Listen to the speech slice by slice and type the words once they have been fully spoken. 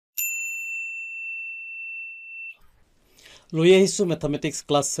লৈ আহিছো Mathematics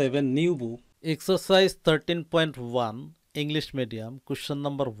Class 7 new book. Exercise 13.1 English medium question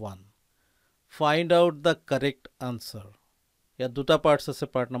number 1. Find out the correct answer. ইয়াত দুটা parts আছে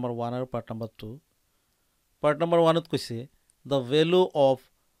part number 1 আৰু part number 2. Part number 1 ত কৈছে the value of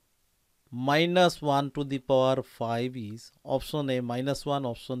minus 1 to the power 5 is option A minus 1,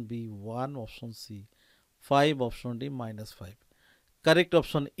 option B 1, option C 5, option D minus 5. Correct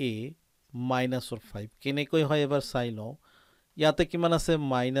option A minus or 5. কেনেকৈ হয় এবাৰ চাই লওঁ ইয়াতে কিমান আছে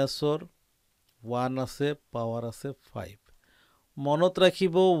মাইনাসৰ 1 আছে পাৱাৰ আছে 5 মনত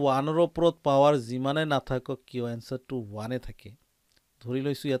ৰাখিব 1 ৰ ওপৰত পাৱাৰ যিমানে নাথাকক কিয় এনসাৰটো 1 এ থাকে ধৰি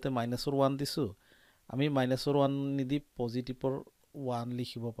লৈছো ইয়াতে মাইনাসৰ 1 দিছো আমি মাইনাসৰ 1 নিদি পজিটিভৰ 1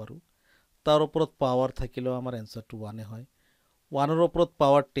 লিখিব পাৰো তাৰ ওপৰত পাৱাৰ থাকিলেও আমাৰ এনসাৰটো 1 এ হয় 1 ৰ ওপৰত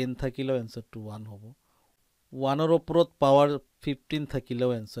পাৱাৰ 10 থাকিলেও এনসাৰটো 1 হ'ব 1 ৰ ওপৰত পাৱাৰ 15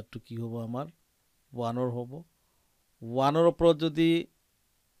 থাকিলেও এনসাৰটো কি হ'ব আমাৰ 1 ৰ হ'ব 1 ৰ ওপৰত যদি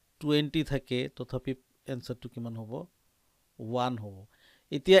 20 থাকে তথাপি এনসারটো কিমান হ'ব 1 হ'ব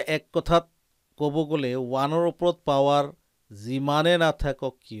এতিয়া এক কথাত ক'ব গলে 1 ৰ ওপৰত পাৱাৰ যিমানে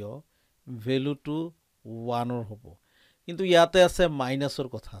নাথাকক কিয় ভ্যালুটো 1 ৰ হ'ব কিন্তু ইয়াতে আছে মাইনাসৰ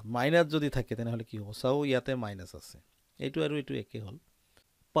কথা মাইনাস যদি থাকে তেনেহলে কি হ'ব চাও ইয়াতে মাইনাস আছে এইটো আৰু এইটো একে হল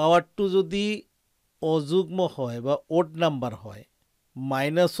পাৱাৰটো যদি অযুগ্ম হয় বা অড নাম্বাৰ হয়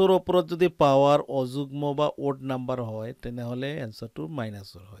মাইনাসৰ ওপৰত যদি পাৱাৰ অযুগ্ম বা অড নাম্বাৰ হয় তেনেহলে এনসাৰটো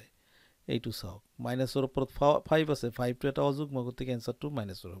মাইনাসৰ হয় এইটো চাওক মাইনাসৰ ওপৰত 5 আছে 5 টো এটা অযুগ্ম গতিকে এনসাৰটো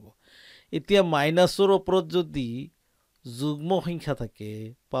মাইনাসৰ হ'ব এতিয়া মাইনাসৰ ওপৰত যদি যুগ্ম সংখ্যা থাকে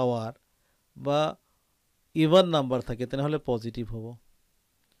পাৱাৰ বা ইভেন নাম্বাৰ থাকে তেনেহলে পজিটিভ হ'ব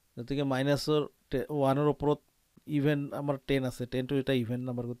গতিকে মাইনাসৰ 1 ৰ ওপৰত ইভেন আমাৰ 10 আছে 10 টো এটা ইভেন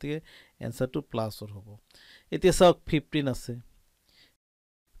নাম্বাৰ গতিকে এনসাৰটো প্লাসৰ হ'ব এতিয়া চাওক 15 আছে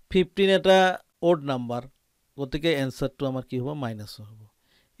 15 এটা অড নাম্বাৰ গতিকে এনসাৰটো আমাৰ কি হ'ব মাইনাসৰ হ'ব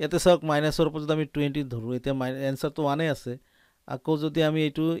ইয়াতে চাওক মাইনাসৰ ওপৰত যদি আমি 20 ধৰো এতিয়া এনসাৰটো 1 এ আছে আকৌ যদি আমি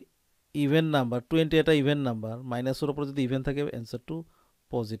এইটো ইভেন নাম্বাৰ 20 এটা ইভেন নাম্বাৰ মাইনাসৰ ওপৰত যদি ইভেন থাকে এনসাৰটো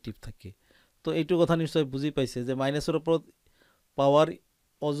পজিটিভ থাকে তো এইটো কথা নিশ্চয় বুজি পাইছে যে মাইনাসৰ ওপৰত পাৱাৰ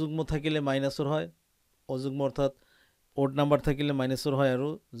অযুগ্ম থাকিলে মাইনাসৰ হয় অযুগ্ম অৰ্থাৎ অড নাম্বাৰ থাকিলে মাইনাসৰ হয় আৰু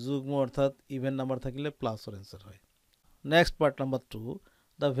যুগ্ম অৰ্থাৎ ইভেন নাম্বাৰ থাকিলে প্লাসৰ এনসার হয় next part number 2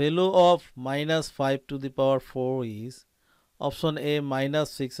 the value of minus 5 to the power 4 is option A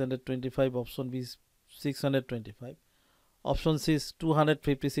minus 625 option B 625 option C is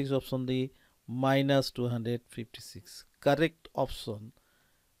 256 option D minus 256 correct option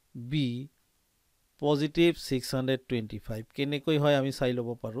B positive 625 কেনেকৈ হয় আমি চাই লব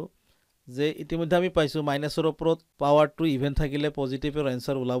পাৰো যে ইতিমধ্যে আমি পাইছো মাইনাসৰ ওপৰত পাৱাৰটো ইভেন থাকিলে পজিটিভৰ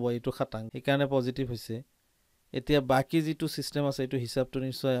এনসাৰ ওলাব এইটো খাটাং একাৰণে পজিটিভ হৈছে এতিয়া বাকি যেটো সিস্টেম আছে এটো হিসাবটো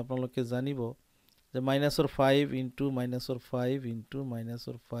নিশ্চয় আপোনালোকে জানিব যে মাইনাসৰ 5 ইনটু মাইনাসৰ 5 ইনটু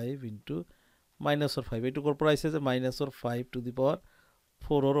মাইনাসৰ 5 ইনটু মাইনাসৰ 5 এটো কৰ পৰা আইছে যে মাইনাসৰ 5 টু দি পাৱাৰ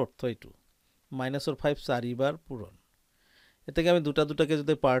 4 ৰ অৰ্থ এটো মাইনাসৰ 5 4 বাৰ পূৰণ এটাকে আমি দুটা দুটাকে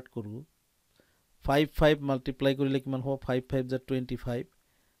যদি পাৰ্ট কৰো 5 5 মাল্টিপ্লাই কৰিলে কিমান হ'ব 5 5 * 25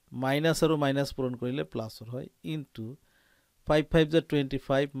 মাইনাস আৰু মাইনাস পূৰণ কৰিলে প্লাসৰ হয় ইনটু 5 5 *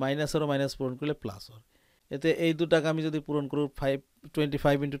 25 মাইনাস আৰু মাইনাস পূৰণ কৰিলে প্লাসৰ এতে এই দুটাক আমি যদি পূৰণ কৰো 5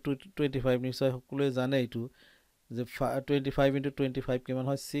 25 * 25 নিশ্চয় সকলোৱে জানে এইটো যে 25 * 25 কিমান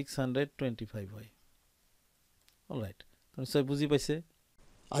হয় 625 হয় অলৰাইট নিশ্চয় বুজি পাইছে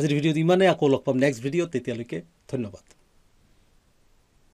আজিৰ ভিডিঅ'ত ইমানে আকৌ লগ পাম নেক্সট ভিডিঅ'ত তেতিয়ালৈকে ধন্যবাদ